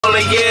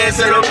Only years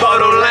in the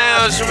photo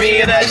lounge,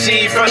 me and that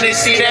G from the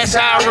sea, that's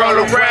how I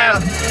roll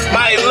around.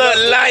 Might look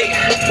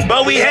light,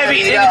 but we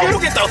heavy, nigga. You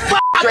get the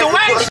fuck out the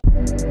way.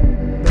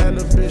 Bad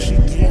little bitch, she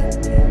geek.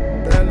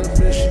 Bad little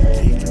bitch, she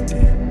geek.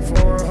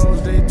 Foreign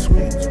hoes, they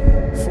tweet.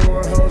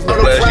 Foreign hoes, they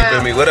Bless, you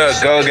feel me? What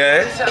up, go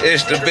gang?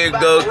 It's the big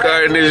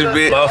go-kart in this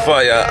bitch. My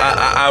fault, y'all.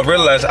 I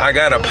realized I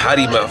got a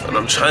potty mouth, and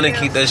I'm trying to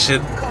keep that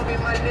shit.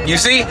 You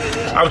see,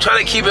 I'm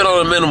trying to keep it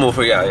on a minimal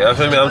for y'all. You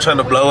feel me? I'm trying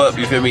to blow up.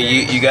 You feel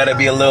me? You gotta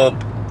be a little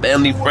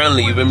family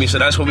friendly. You feel me? So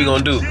that's what we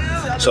gonna do.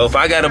 So if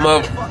I got them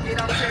up,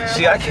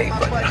 see, I can't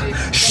fuck.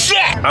 Shit!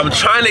 I'm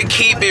trying to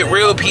keep it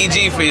real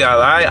PG for y'all.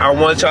 Alright? I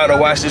want y'all to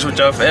watch this with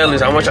your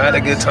families. I want y'all to have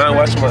a good time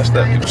watching my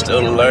stuff. You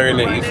still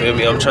learning. You feel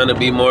me? I'm trying to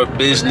be more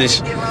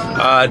business.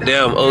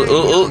 Damn.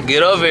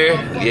 Get over here.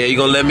 Yeah, you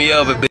gonna let me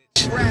over,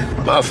 bitch.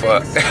 My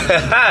fault.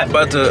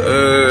 About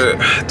to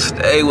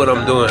today what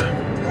I'm doing.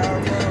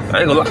 I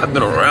ain't gonna lie, I've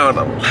been around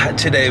a lot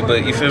today,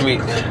 but you feel me?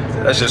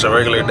 That's just a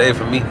regular day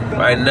for me.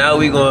 Right now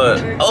we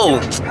going, oh,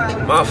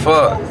 my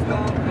fault.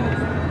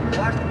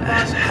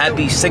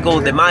 Happy Cinco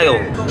de Mayo.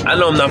 I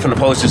know I'm not finna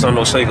post this on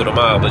no Cinco de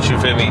Mayo, but you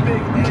feel me?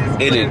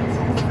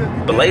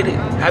 Belated?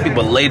 Happy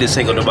belated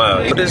Cinco de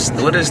Mayo. What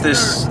is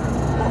this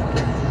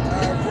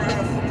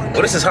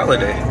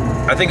holiday?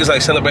 I think it's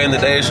like celebrating the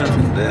day or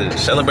something,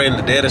 celebrating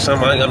the dead or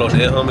something. I ain't got no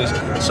dead homies,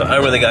 so I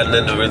really got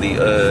nothing to really,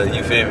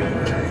 you feel me?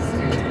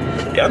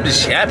 Yeah, I'm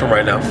just yapping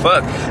right now,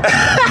 fuck.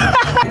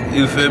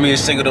 You feel me?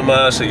 It's Cinco de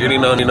Mayo, so you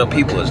already know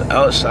people is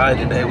outside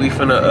today. We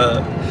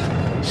finna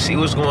see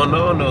what's going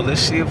on though. Let's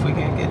see if we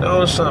can get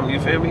on something,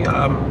 you feel me?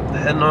 I'm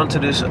heading on to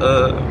this,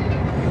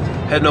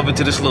 heading over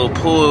to this little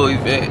pool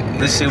event.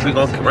 Let's see if we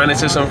gonna run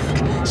into some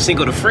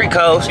Cinco de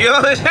Fricos, you know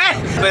what I'm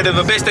saying? But if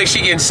a bitch thinks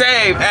she getting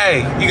saved,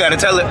 hey, you gotta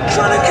tell it.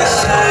 Tryna get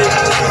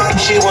saved,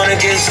 she wanna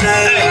get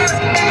saved.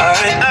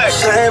 Alright,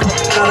 save her.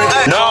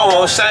 No, I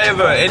won't save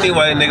her.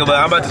 Anyway, nigga, but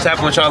I'm about to tap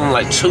in with y'all in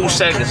like 2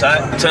 seconds.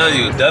 I'm telling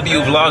you, W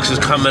Vlogs is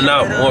coming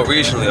out more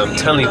recently. I'm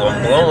telling you,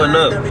 I'm blowing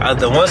up.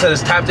 The ones that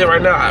is tapped in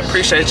right now, I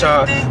appreciate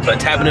y'all for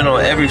tapping in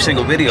on every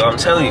single video. I'm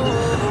telling you,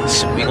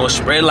 we gonna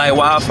spread like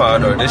wildfire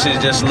though. This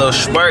is just a little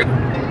spurt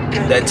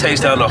that takes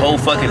down the whole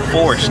fucking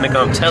force, nigga.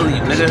 I'm telling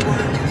you, nigga.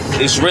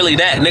 It's really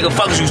that, nigga.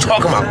 Fuck is you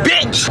talking about,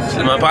 bitch? It's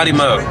my potty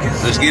mouth.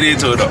 Let's get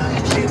into it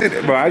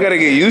though. Bro, I gotta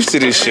get used to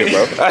this shit,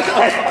 bro.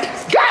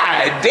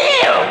 God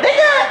damn,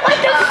 nigga. What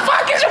the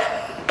fuck is?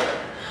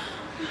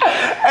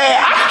 Hey,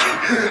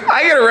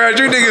 I get around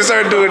you niggas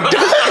start doing dumb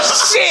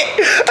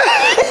shit.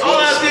 All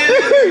I did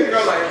is,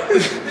 bro, like,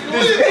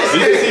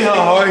 you see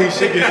how hard he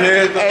shook his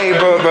head? Hey,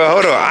 bro,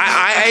 hold on.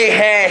 I ain't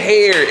had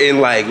hair in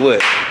like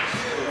what?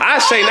 I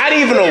say not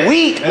even a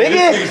week,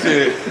 nigga.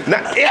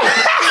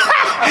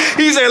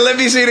 He said, let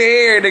me see the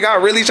hair, nigga. I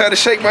really try to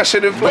shake my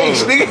shit in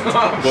place, nigga.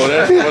 Bro,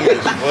 that's funny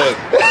as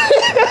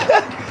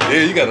fuck.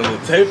 Yeah, you got a little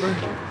taper.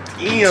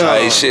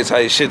 Tight shit,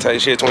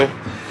 twin.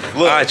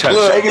 Look, I try to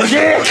shake it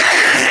again.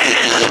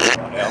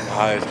 I'm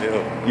high as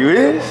hell. You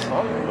is?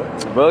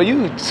 Bro,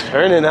 you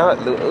turning out.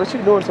 What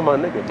you doing to my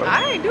nigga, bro?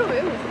 I ain't doing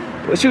it.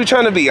 What you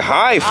trying to be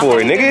high for,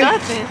 nigga?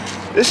 Nothing.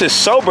 This is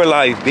sober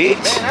life, bitch.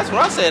 Man, that's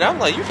what I said. I'm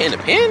like, you can't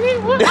depend me?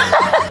 What?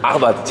 I'm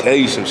about to tell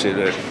you some shit,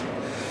 though.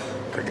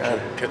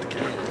 Cut the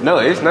camera. No,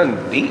 it's nothing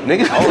deep,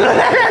 nigga. Oh,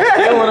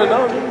 you don't wanna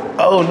know, nigga?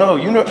 Oh, no.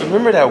 You know,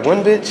 remember that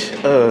one bitch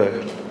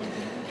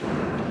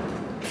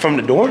from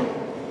the dorm?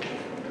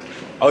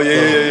 Oh,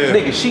 yeah.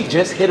 Nigga, she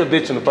just hit a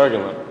bitch in the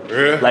parking lot.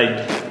 Yeah?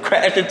 Like,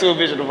 crashed into a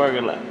bitch in the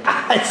parking lot.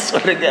 I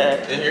swear to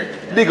God. In here?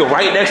 Nigga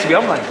right next to me.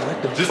 I'm like,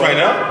 what the Just fuck? right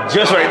now?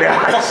 Just right now.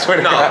 I swear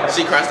to God. No,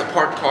 she crashed the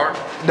parked car.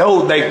 No,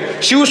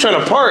 like, she was trying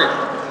to park,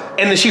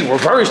 and then she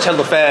reversed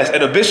hella fast,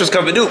 and the bitch was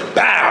coming through.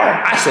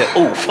 Bow! I said,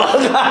 oh,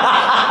 fuck.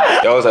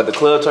 Y'all was at the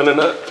club turning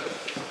up?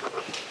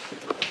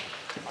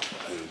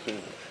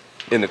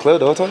 In the club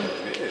the whole time?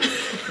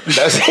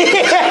 That's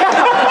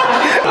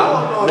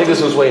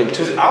niggas was waiting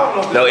too.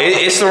 No,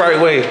 it's the right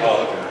way.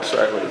 Oh, okay. It's the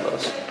right way,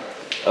 boss.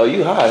 Oh,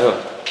 you high,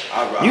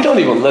 huh? You don't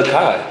even look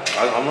high.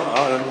 I'm not.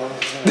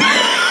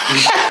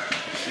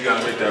 You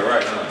gotta make that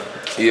right, huh?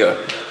 Yeah.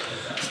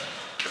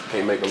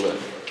 Can't make a look.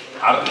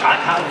 How the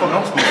fuck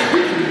I'm supposed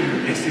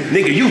to?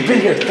 Nigga, you've been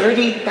here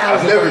 30,000.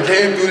 I never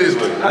came through this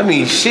way. I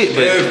mean, shit,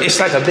 but it's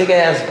like a big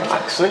ass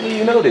box. Nigga,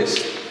 you know this.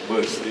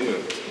 But still,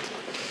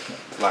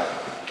 like,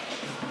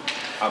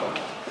 I don't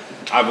know.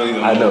 I really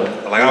don't know. I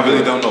know. Like, I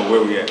really don't know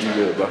where we at. You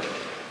good, bro.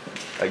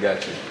 I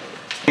got you.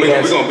 We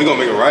gonna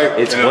make it right.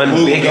 It's and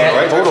one big ass.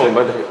 right. Hold on,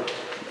 brother.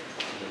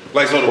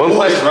 Like, so the One pool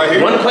question, is right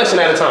here? one question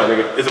at a time,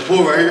 nigga. Is the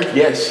pool right here?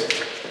 Yes.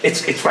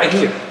 It's right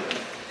here.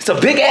 It's a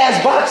big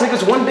ass box, nigga.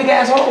 It's one big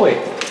ass hallway.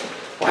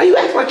 Why you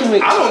act like you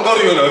niggas? I don't go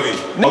to your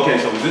LV. Okay,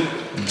 so is this?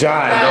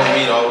 John.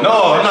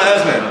 No, I'm not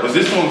asking that. Was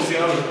this from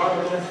Seattle to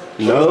Parker?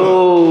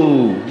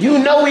 No. You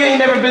know we ain't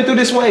never been through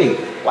this way.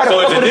 Why the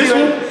So fuck is it would this be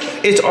one?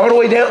 right? It's all the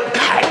way down.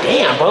 God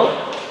damn, bro.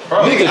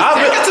 Nigga, I've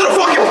been to the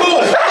fucking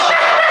pool.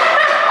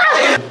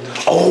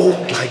 Oh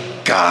my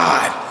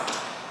God.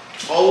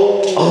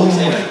 Oh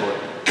my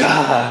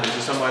God. Is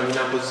there somebody we're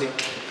not supposed to see?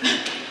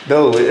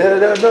 No,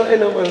 ain't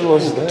nobody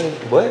wants to die.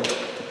 What?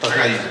 Oh,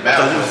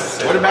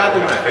 What the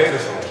bathroom at?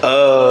 I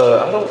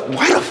don't.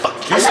 Why the fuck?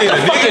 You see the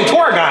fucking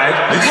tour guide.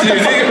 What the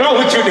fuck is wrong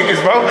with you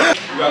niggas, bro? You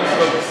gotta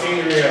scope the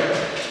scenery out.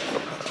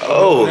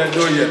 Oh. Not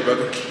doing yet,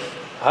 brother.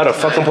 How the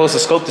fuck I'm supposed to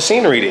scope the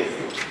scenery then?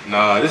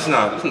 Nah, this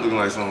looking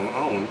like something. I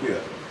don't want to do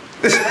that.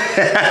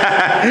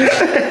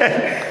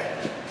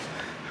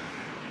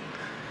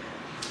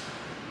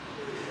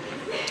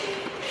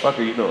 Fuck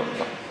are you doing?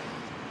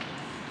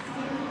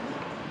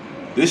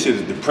 This shit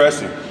is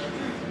depressing.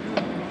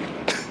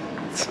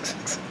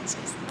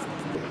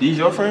 These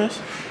your friends?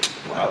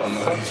 I don't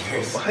know.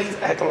 Why you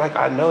acting like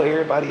I know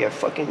everybody at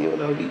fucking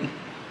UNLV?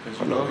 Cause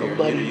you know you're a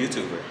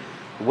YouTuber.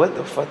 What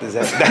the fuck is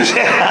that?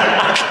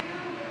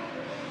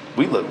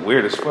 We look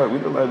weird as fuck. We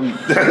look like we.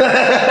 Why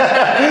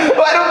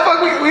the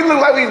fuck we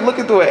look like we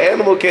looking through an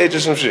animal cage or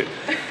some shit?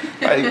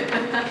 Like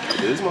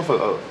this motherfucker.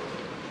 Oh.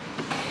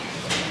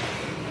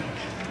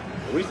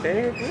 We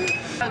staying here?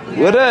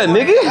 What up,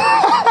 nigga?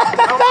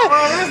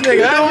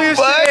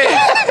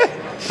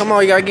 Come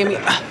on, you gotta give me.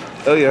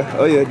 Oh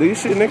yeah. Do your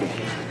shit, nigga.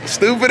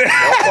 Stupid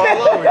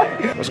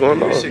ass. What's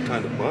going on? This shit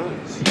kind of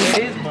buns.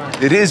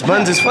 It is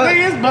buns as fuck. It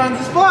is buns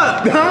as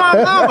fuck. Come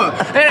on, mama.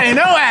 It ain't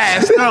no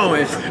ass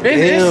throwing. It's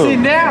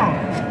sitting down.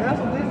 That's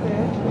what they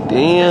said.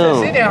 Damn.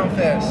 Sit down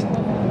fast.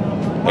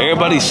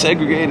 Everybody's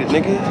segregated,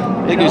 nigga.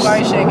 Niggas.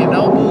 Nobody shaking,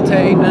 no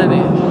bootay,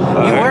 nothing.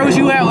 Where was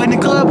you at in the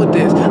club with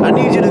this? I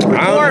need you to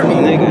record me.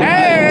 Nigga.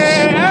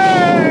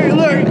 Hey,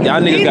 look.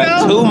 Y'all niggas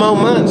got 2 more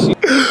months.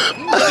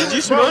 Did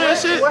you smell that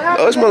shit?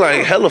 Oh, it smell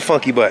like hella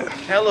funky butt.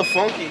 Hella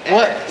funky.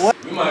 What?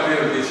 We might be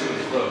able to get you in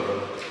the club, bro.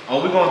 Oh,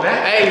 we going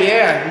back? Hey,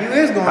 yeah, you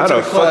is going How to the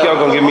the fuck club. y'all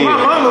gonna get me in?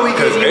 Mama, we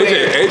Cause get you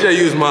in. AJ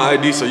used my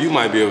ID, so you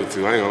might be able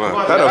to. I ain't gonna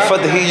lie. How the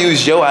fuck did he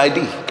use your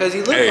ID? Cause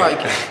he look Hey.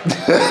 like it.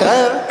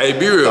 Hey,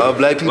 be real.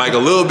 Black people. Like a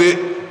little bit.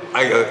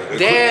 Like a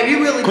Damn,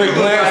 you really quick do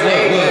look glance. like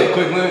AJ. Look,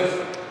 quick glance.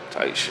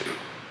 Tight shit.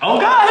 Oh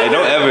God. Hey,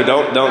 don't ever,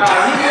 don't. Mike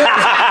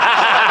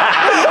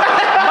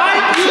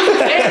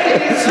used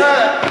Anthony's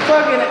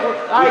fucking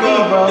ID,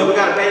 bro. Do we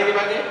gotta pay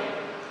anybody?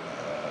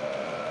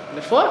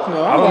 The fuck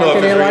no, I I'm don't know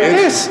walking if in it's like real.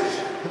 this.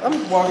 I'm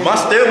walking. My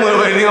step went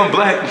away, nigga, I'm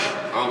black.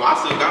 Oh, I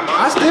still got mine.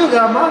 I still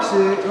got my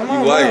shit. Come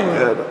on, White.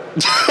 man.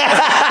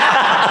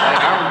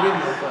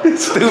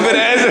 Stupid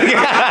ass. I'm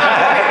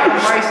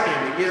light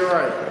skinned. Get it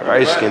right.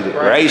 Rice skinned it.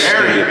 Rice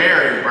skinned it.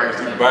 Very bright.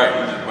 Right,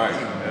 you just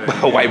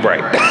right. White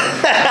bright.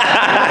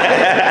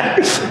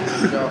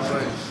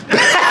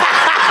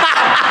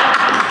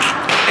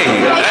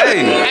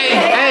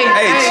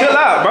 Hey, chill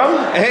out, bro.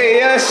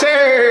 Hey, yes,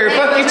 sir.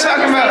 Fuck you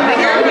talking about?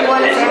 He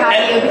wanted to say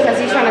hi to you because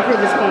he's trying to prove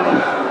his point.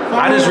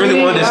 I just really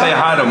wanted to say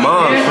hi to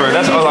mom for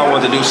that's all I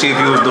wanted to do, see if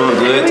he was doing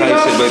good type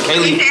shit. But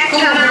Kaylee,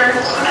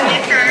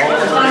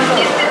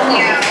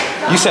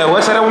 you said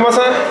what? Say that one more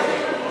time.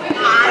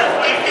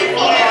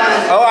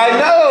 Oh, I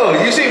know.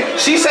 You see,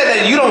 she said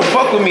that you don't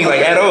fuck with me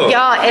like at all.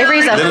 Y'all,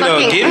 Avery's a No,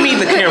 fucking... give me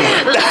the camera.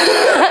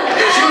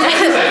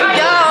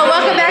 Y'all,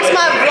 welcome back to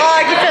my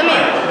vlog, you feel me?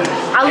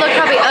 I look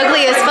probably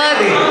ugly as fuck.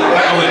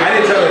 I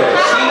didn't tell her.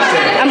 She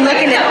said I'm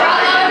looking at...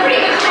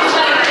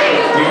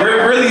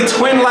 we're really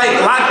twin like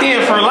locked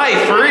in for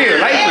life, for real,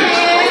 lifers.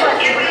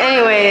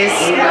 Anyways,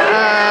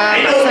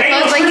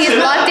 supposedly he's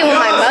locked in with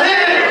my mother.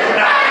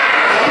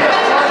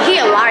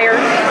 He a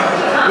liar.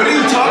 What are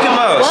you talking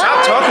about? What?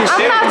 Stop talking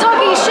shit. I'm not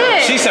talking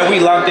shit. She said we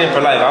locked in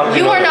for life.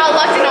 You are not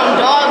locked in on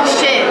dog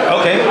shit.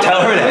 Okay,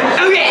 tell her that.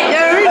 Okay.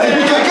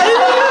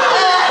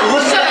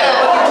 Shut up.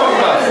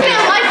 She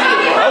don't like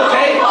you.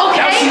 Okay. Okay.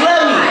 Now she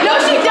love me. No,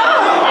 she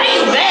don't. Why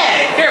you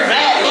mad? You're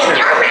mad.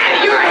 You're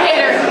mad. You're a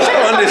hater. I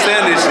don't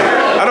understand this shit.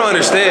 I don't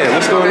understand.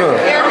 What's going on?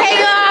 Hey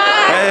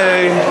guys.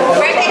 Hey.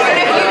 Birthday for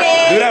nephew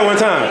day. Do that one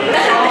time.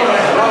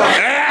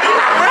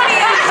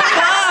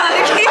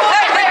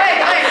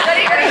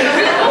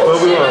 What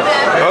we want?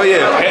 Oh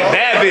yeah,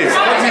 bad bitch.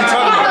 What you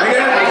talking about,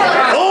 nigga?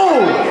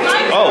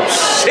 Oh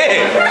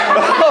shit.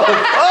 Oh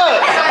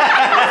fuck.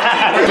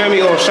 Family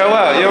gonna show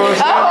out. You know what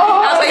I'm saying?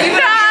 I was like, you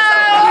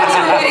better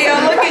YouTube video.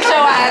 Look at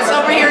your ass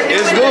over here.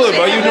 It's good,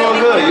 bro. You doing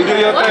good. You do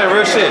your thing,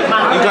 real shit.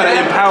 You gotta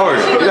empower.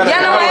 You gotta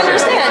Yeah, no, I empower.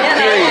 understand. Yeah,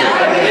 no,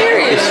 yeah.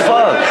 Period. It's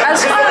fuck.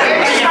 That's fine.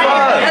 It's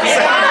fuck. That's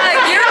fine.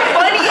 You're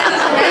funny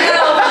as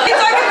hell. You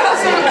talking about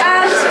some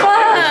ass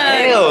fun.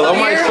 Hell, on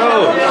my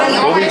soul.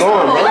 Where we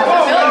going, bro?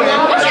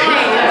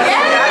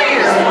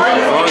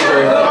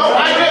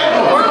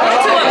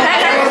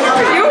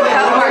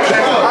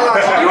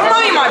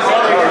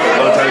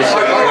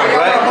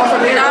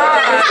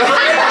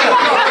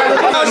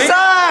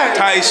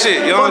 Tight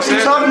shit, you know what I'm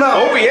saying?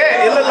 Oh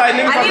yeah, it look like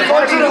niggas about to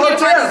go to the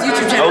hotel.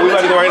 Oh, we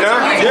about to go right now?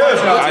 Yeah.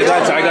 I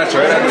got you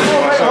right after this.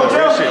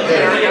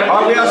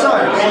 Are we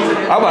outside?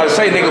 I'm about to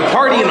say, nigga,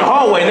 party in the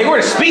hallway. Nigga,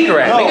 where the speaker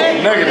at,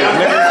 nigga? Negative,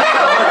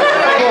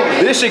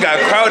 nigga. This shit got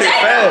crowded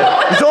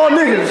fast. It's all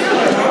niggas.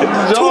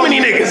 Too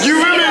many niggas.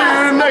 You really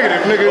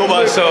negative, nigga. Oh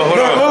my soul, hold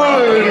on.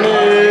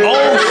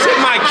 Oh shit,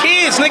 my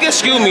kids, nigga.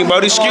 Excuse me,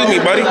 buddy. Excuse me,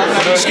 buddy.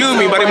 Excuse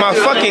me, buddy. My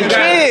fucking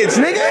kids,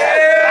 nigga.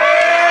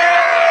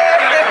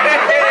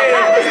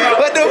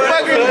 What the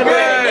fuck is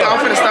that? I'm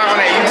finna start on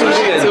that YouTube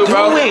shit too,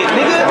 bro. Do it,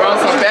 nigga.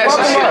 Bro, some fashion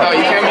shit though,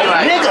 you feel me?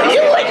 Like, Nigga,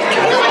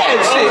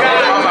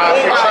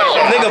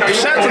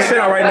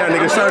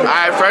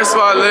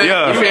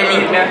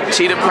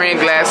 cheetah print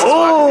glasses.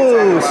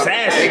 Ooh,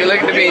 sassy. Nigga, look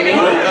at the beanie.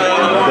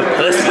 The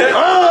pussy.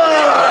 Oh!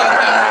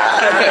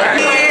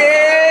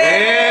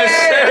 Yes,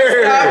 sir.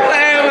 Stop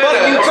playing with What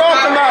us. you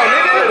talking about,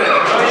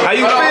 nigga? How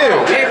you feel?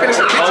 We ain't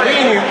finished. Oh, we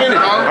ain't even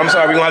finished. I'm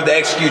sorry, we gonna have to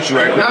execute you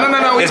right now.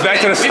 No. It's back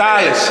to the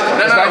stylist.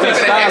 No, It's back to we the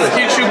finna stylist.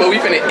 execute you, but we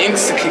finna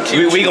execute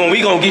you. We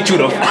gonna get you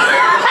the.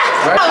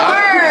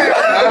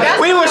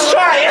 We was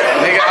trying.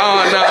 Nigga, I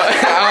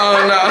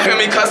don't know. Feel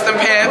me? Custom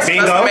pants,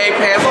 Bingo. custom made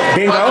pants.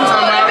 Bingo. Fuck you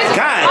talking about?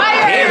 God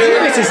damn,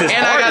 this is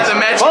And I got the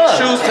matching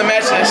shoes to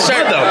match the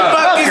shirt. What the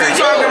fuck is he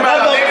talking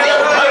about, nigga?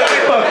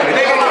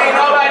 Nigga, can't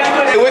nobody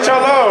put Hey, what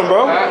y'all on,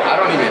 bro? I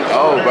don't even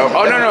know, bro.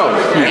 Oh, no.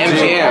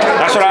 MGM.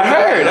 That's what I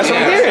heard. That's what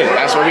I'm hearing.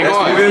 That's where we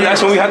going.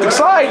 That's when we have to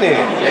slide then.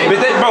 But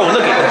that, bro,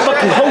 look at the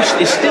fucking host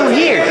is still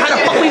here. How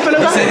the fuck we finna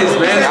go?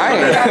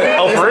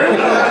 Oh, for real?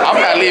 I'm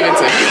not leaving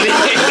till he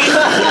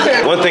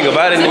leaves. One thing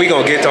about it, we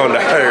gonna get on the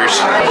Hirsch.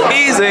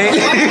 Easy.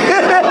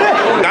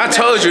 I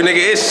told you, nigga,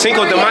 it's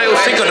Cinco de Mayo,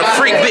 Cinco de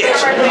Freak,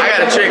 bitch. I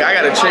got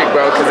a trick,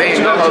 bro, because they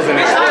ain't closing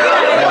this.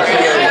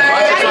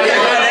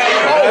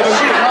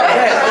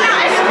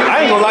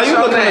 I ain't gonna lie, you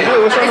looking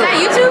good. What's your Is that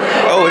name? YouTube?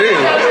 Oh, it is.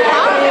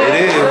 It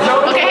is.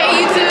 Okay,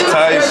 hey YouTube.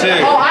 Tight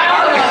shit.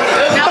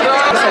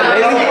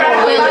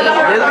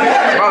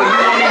 Bro, you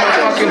won't even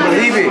fucking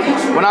believe it.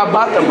 When I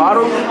bought the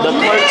bottle, the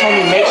clerk told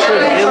me make sure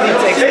Lily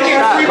takes a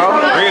shot, bro.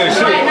 Real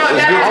shit.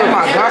 Let's get Oh to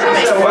my God,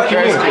 that's so Fuck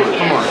you.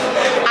 Come on.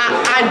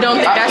 I don't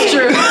think that's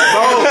true.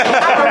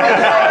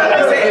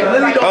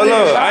 Oh,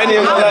 look, I ain't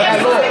even gonna lie.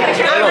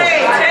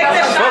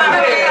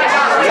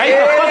 Take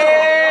the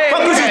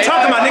fuck is you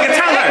talking about, nigga?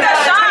 Tell her.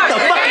 Take the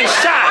fucking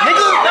shot,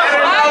 nigga.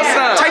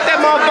 Take that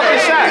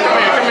motherfucking shot.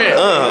 Come here.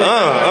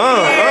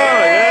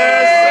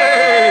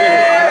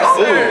 Yes,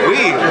 sir. Ooh,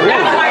 wee. Ooh.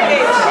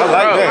 I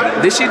like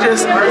that. Did she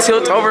just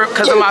tilt over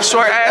because of my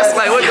short ass?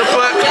 Like, what the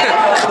fuck?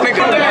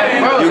 Nigga,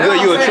 bro. You good,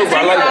 you a trooper.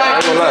 I like that.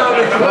 I ain't gonna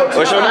lie.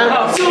 What's your name?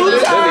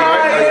 Lily,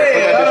 right?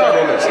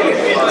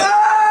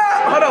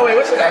 Hold on, wait,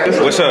 what's your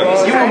What's up?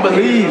 You won't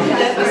believe.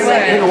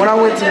 Nigga, when I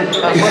went to a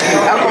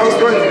fucking alcohol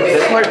store, the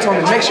clerk told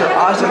me make sure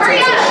Austin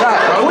takes a shot,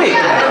 bro. Wait.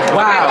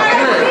 Wow.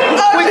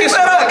 We can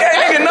shut up, okay?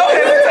 Nigga, no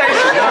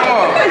hesitation. Come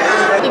on.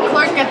 The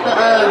clerk at the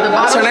bottom.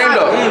 What's her name,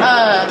 though?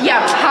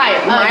 Yeah, hi.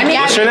 My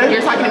name. What's your name?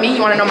 You're talking to me.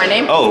 You want to know my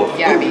name? Oh.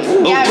 Gabby.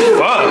 Ooh,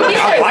 fuck.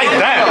 I like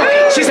that.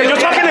 She said, you're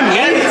talking to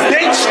me,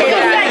 bitch?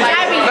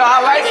 Gabby. No, I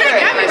like that.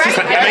 Gabby, right?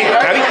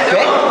 Gabby?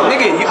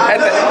 Nigga, you at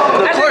the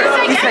clerk,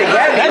 he said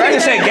Gabby, That right? nigga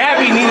said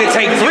Gabby needed to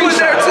take 3 was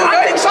there shots. too,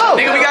 right?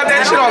 Nigga, we got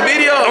that shit on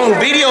video. On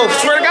video,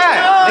 swear to God.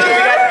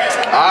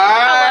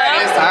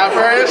 Alright, it's time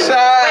for a shot.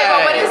 Wait,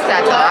 but what is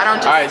that though? I don't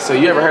just. Alright, so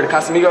you ever heard of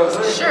Casamigos?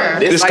 Sure.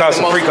 This like costs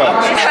the some most- free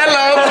costs.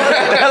 Hello.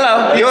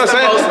 Hello. You know what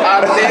I'm The most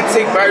saying?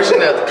 authentic version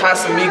of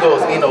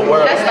Casamigos in the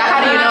world. That's not. How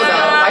do you know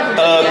though?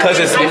 Cause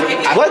it's,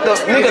 what the,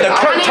 nigga, the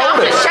clerk told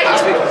us.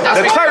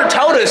 The clerk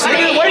told us,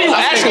 nigga, what are you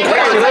asking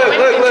questions?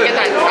 Look.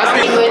 I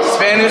speak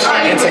Spanish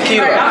and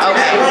tequila.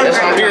 Okay.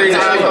 That's my period.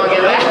 I was gonna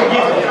get that.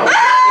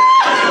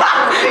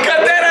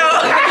 Cut that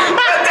out.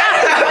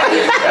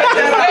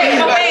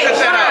 Wait,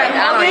 Sean,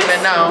 I don't even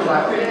know.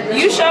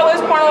 you show us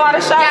porn a lot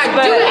of shots, Yeah,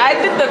 but do it. I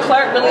think the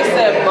clerk really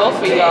said both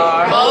of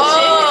y'all.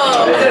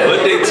 Oh.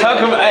 But they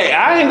talking about, hey,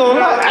 I ain't gonna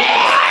lie.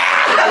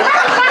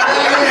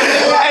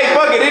 Hey,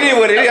 fuck it is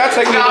what it is. I'll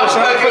take me a little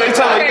shot. What you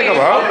talking think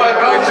about? I'll fuck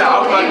with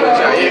y'all.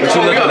 What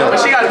you looking at? But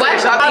she got What?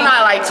 I'm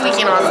not like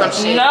tweaking on some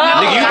shit. No.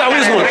 Nigga, you thought we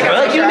was gonna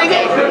drug you,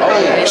 nigga?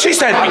 Oh. She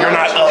said you're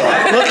not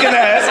looking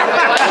at.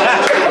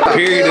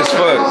 Period as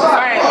fuck.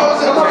 Alright.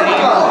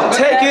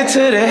 Take it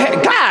to the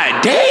head. God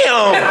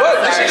damn.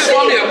 She just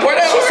want me to pour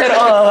that. She said,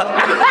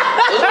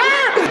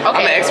 I'm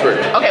an expert.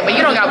 Okay, but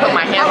you don't gotta put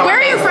my hands on. Where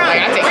are you from?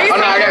 Like, I take Oh,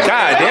 no, I got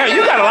God damn,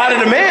 you got a lot of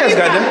demands,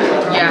 goddamn.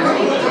 Yeah.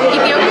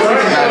 Ethiopia?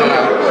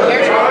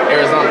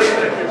 Arizona.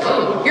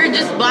 You're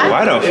just black?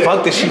 Why the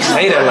fuck did she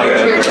say that like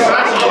that?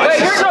 Wait,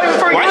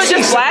 Why you're she?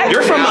 just black?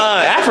 You're from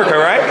Africa,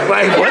 right?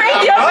 Like what?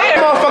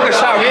 Ethiopian. Motherfucker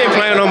shot. We ain't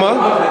playing no more.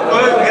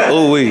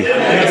 Ooh wee.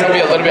 It's gonna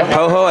be a little bit.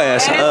 Ho ho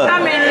ass up.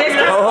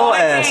 Ho ho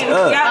ass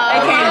up.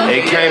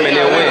 They came and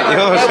then went. You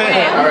know what I'm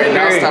saying? All right,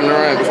 now it's time to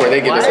run before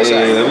they get us a shot.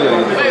 Yeah, we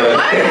gotta get the fuck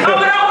out. Oh,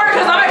 but don't worry,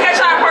 because I'm gonna catch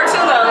y'all part two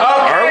though.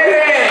 Are we?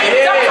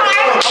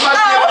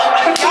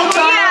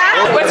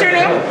 What's your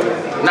name?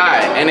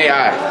 Nah,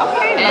 N-A-I.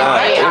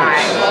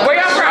 Where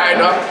y'all from? Alright,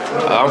 dog.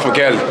 I'm from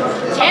Cali.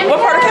 What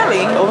part of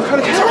Cali?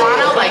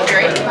 Toronto, like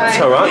Drake?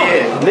 Toronto?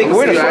 Nigga,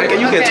 where the fuck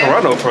you get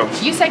Toronto from?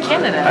 You said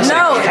Canada.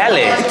 No.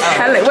 Cali.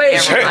 Cali.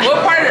 Wait, Sure.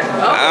 what part of?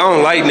 I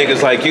don't like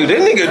niggas like you. That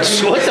nigga,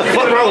 what the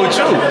fuck wrong with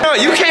you? No,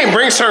 you can't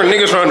bring certain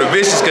niggas around the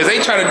bitches because they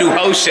try to do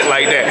hoe shit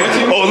like that.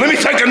 Oh, let me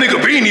take a nigga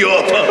beanie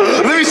off.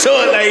 Let me show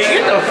it like,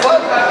 get the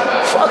fuck?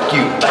 Fuck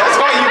you. That's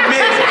all you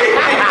missed.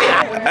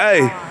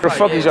 Hey, where the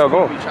fuck is y'all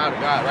going?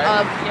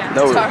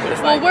 No.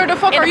 Well, where the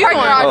fuck are you going?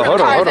 Oh,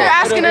 hold on. They're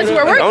asking us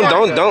where we're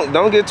going.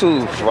 Don't get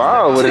too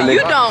wild with it, nigga.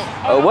 You don't.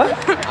 What?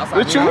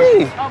 What you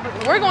mean?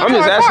 We're going I'm to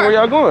just our asking where car.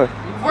 y'all going.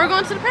 We're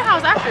going to the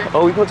penthouse after.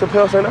 Oh, we going to the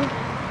Pale right now?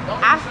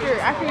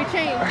 After you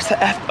change.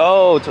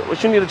 Oh,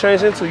 what you need to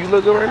change into? You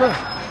look good right now.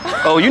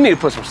 Oh, you need to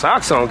put some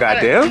socks on,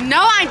 goddamn.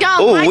 No, I don't.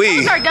 Oh, my we.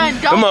 toes are done.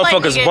 The Don't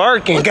motherfuckers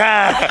barking,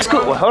 God.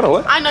 Well, hold on,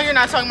 what? I know you're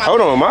not talking about.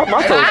 Hold on, my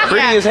toes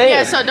pretty as hell.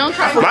 Yeah, so don't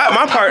try.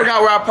 My part. I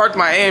forgot where I parked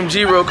my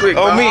AMG real quick.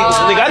 Oh, me.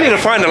 Nigga, I need to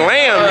find the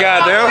lamb,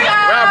 goddamn. Where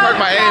I parked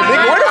my AMG.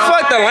 Nigga, where the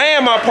fuck the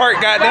lamb I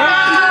parked, goddamn?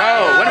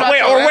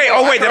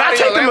 Wait, did I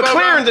take the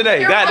McLaren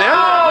today? Goddamn.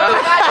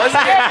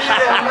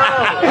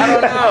 I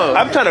don't know.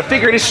 I'm trying to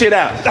figure this shit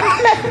out.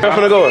 I'm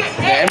gonna go.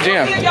 Yeah,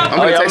 MGM. I'm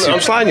gonna text you. I'm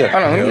sliding you.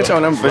 Hold on, let me get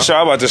your number. For sure,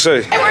 I'm about to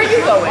say. Hey, where are you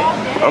going?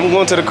 I'm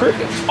going to the crib.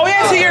 Oh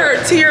yeah,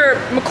 to your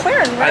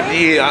McLaren, right?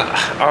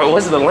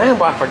 Was it the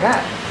Lambo? I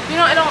forgot. You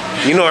know, I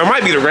don't. You know, it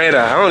might be the red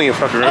eye. I don't even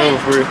fucking remember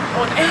for real.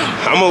 Oh damn.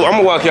 I'm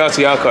gonna walk y'all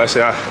to y'all car. So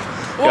y'all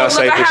Well, look,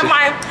 safe I and have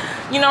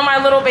shit. my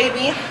little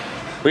baby.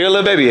 Where your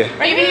little baby at?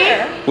 Right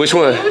here. Which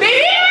one?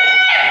 Baby.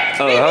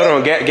 Oh, hold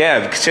on,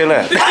 Gab, chill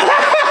out. This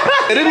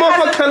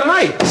motherfucker kinda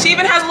nice. She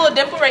even has a little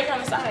dimple right here on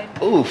the side.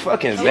 Ooh,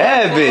 fucking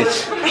bad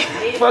bitch.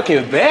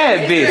 Fucking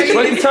bad bitch.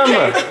 What you talking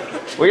about?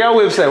 Where y'all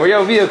whips at? Where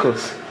y'all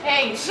vehicles?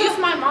 Hey, she's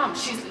my mom.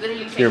 She's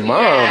literally Your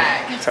mom?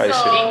 Type shit.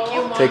 Thank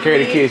you, Mom. Take care of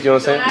the kids, you know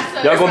what I'm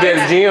saying? Y'all gonna be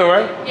at the gym,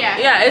 right? Yeah.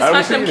 Yeah, it's I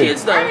fuck don't them see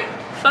kids it. though.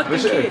 Fuck them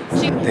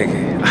kids.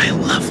 Nigga, I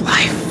love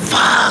life.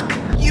 Fuck.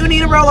 You need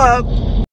to roll up.